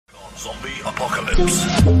Zombie apocalypse.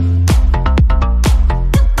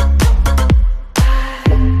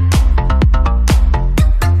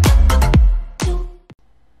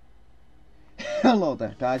 Hello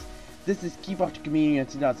there guys, this is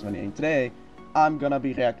KeyBoardComedian 2020 and today I'm gonna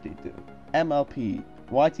be reacting to MLP,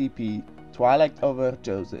 YTP, Twilight,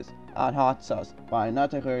 Overdoses, and Hot Sauce by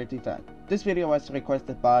another rarity fan. This video was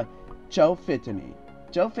requested by Joe Fittany.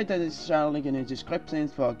 Joe Fittany is channel link in the description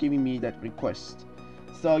for giving me that request.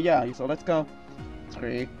 So yeah, so let's go.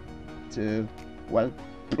 3, 2, 1,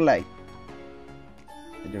 play.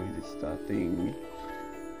 Video is starting.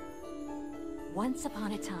 Once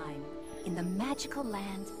upon a time, in the magical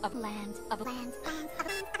land of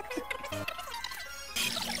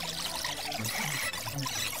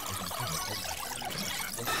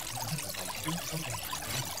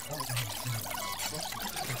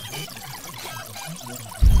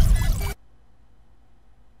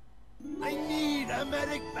I need a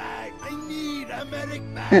medic bag! I need a medic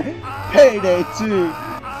bag! Payday 2!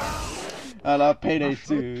 I love Payday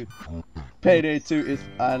 2. Payday 2 is,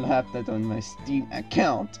 I'll have that on my Steam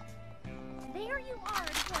account. There you are,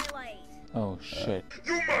 Twilight. Oh shit.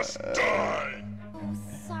 You must die! Oh,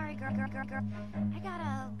 sorry, girl. I got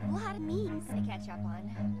a lot of memes to catch up on.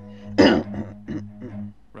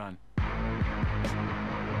 Run.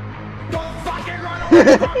 Don't fucking run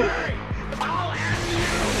away from me! I'll end you!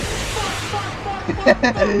 Fuck!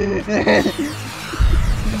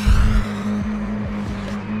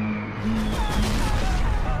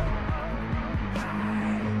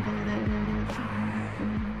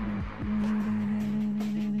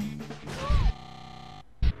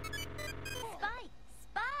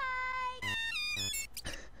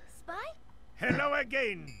 Spike? Hello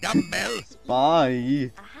again, dumbbell!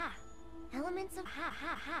 Bye. Aha. Elements of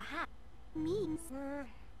ha. Memes.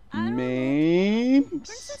 Memes?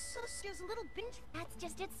 Princess Sosa's little binge. That's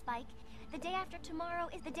just it, Spike. The day after tomorrow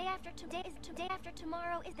is the day after today is today after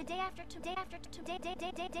tomorrow is the day after today after today day is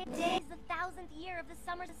the 1000th year of the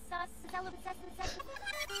summer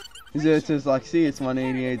This is like, see, it's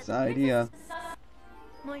 188's idea.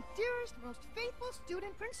 My dearest, most faithful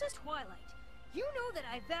student, Princess Twilight. You know that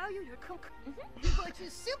I value your but you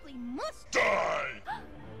simply must Die!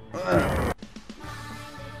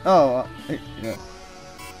 Oh, yeah.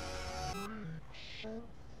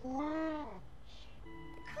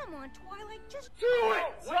 Come on, Twilight, just Do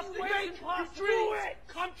it! What's the game? Do it!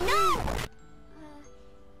 Come No!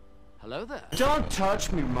 Hello there. Don't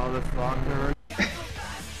touch me, motherfucker.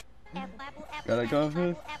 Gotta go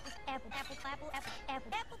first.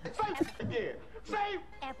 Again. Say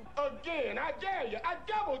again. I dare you. I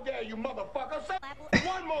double dare you, motherfucker. Say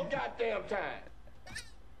one more goddamn time.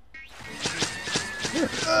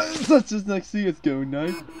 Let's just like see it's going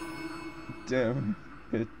nice. Damn.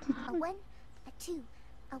 A 1, a 2,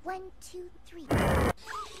 a 1, 2, 3.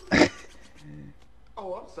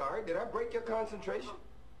 Oh, I'm sorry. Did I break your concentration?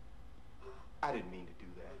 I didn't mean to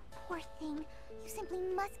do that. Poor thing. You simply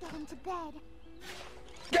must get into bed.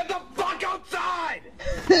 Get the fuck outside!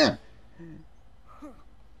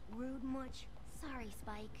 rude much. Sorry,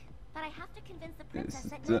 Spike. But I have to convince the princess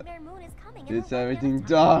that It's, Nightmare Moon is coming. It's everything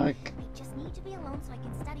dark. I just need to be alone so I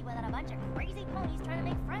can study without a bunch of crazy ponies trying to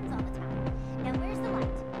make friends all the time. Now where's the light?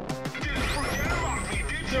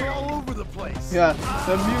 They're all over the place! Yeah,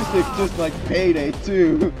 the music just like Payday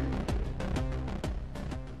 2.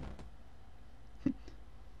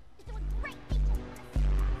 He's doing great, Rachel.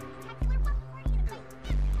 Spectacular. What are you gonna play?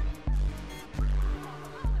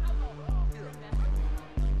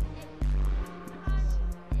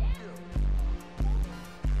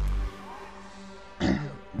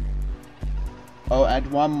 Oh,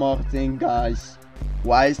 and one more thing, guys.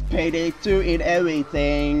 Why is Payday 2 in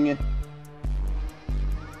everything?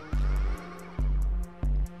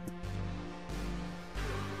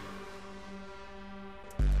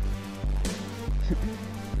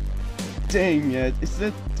 Dang it, is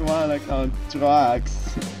it Twilight on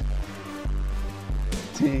drugs?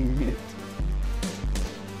 Dang it.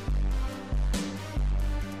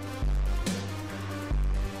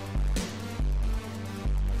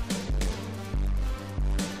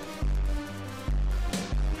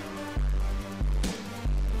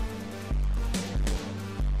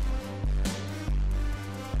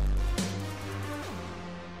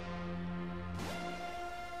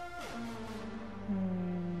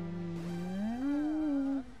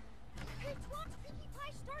 Hey, Twats, Pinkie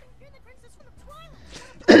Pie starting to the princess from the Twilight.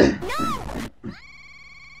 No!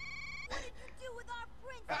 What did you do with our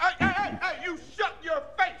princess? Hey, you shut your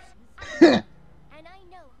face! And I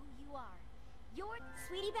know who you are. You're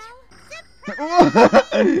Sweetie Belle?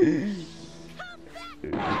 Come back!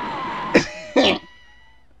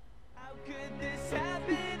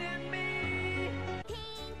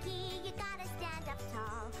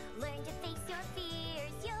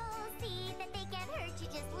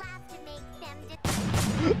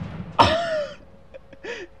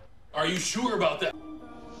 Are you sure about that?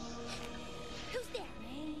 Who's there?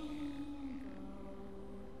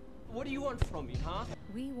 What do you want from me, huh?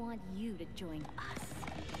 We want you to join us,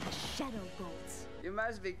 the Shadow Bolts. You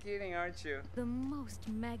must be kidding, aren't you? The most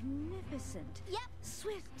magnificent, Yep.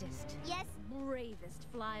 swiftest, Yes. bravest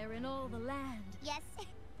flyer in all the land. Yes.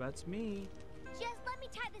 That's me. Just let me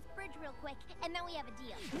tie this bridge real quick, and then we have a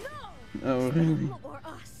deal. No! Oh, really? Them or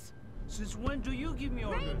us. Since when do you give me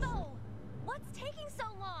orders? Rainbow! What's taking so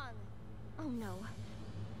long? Oh no.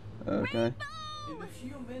 Okay. In a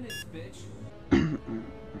few minutes, bitch.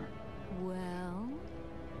 Well,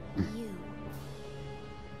 you.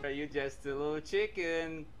 Are you just a little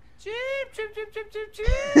chicken? Cheep, cheep, cheep, cheep, cheep,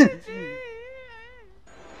 cheep, cheep.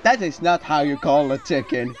 That is not how you call a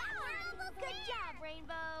chicken. Good job,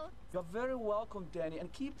 Rainbow. You're very welcome, Danny.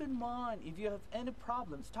 And keep in mind, if you have any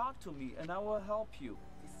problems, talk to me and I will help you.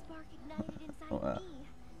 The spark ignited inside Wow. me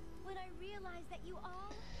when I realized that you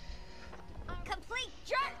all are complete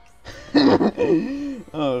jerks.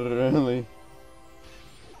 Oh, really?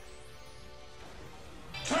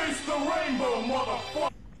 Taste the rainbow,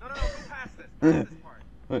 motherfucker! No, go past this. Past this part.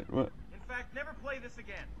 Wait, what? In fact, never play this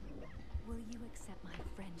again. Will you accept my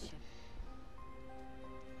friendship?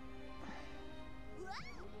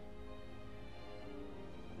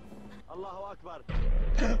 Allahu Akbar.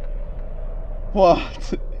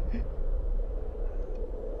 What?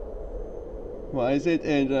 Why is it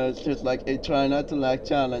in just like a try not to lag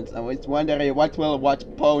challenge? I was wondering what will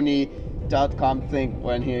WatchPony.com think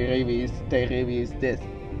when they reviews this.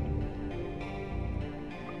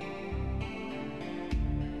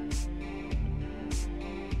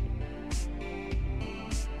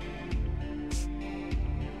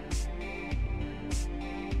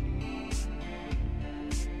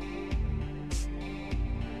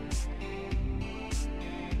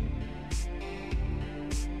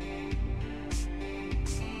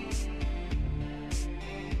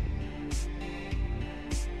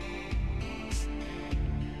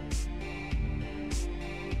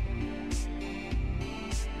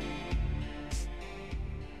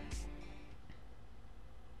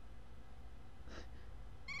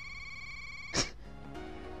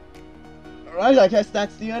 Alright, I guess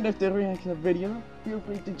that's the end of the reaction video. Feel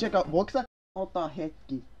free to check out Voxa. What the heck?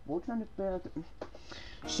 Voxa is better.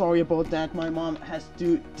 Sorry about that. My mom has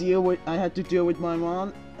to deal with. I had to deal with my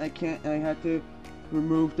mom. I had to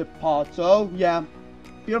remove the part. So yeah,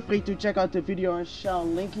 feel free to check out the video. I shall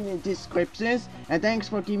link in the descriptions. And thanks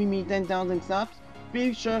for giving me 10,000 subs.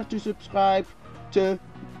 Be sure to subscribe to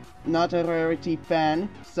Not a Rarity Fan.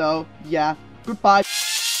 So yeah, goodbye.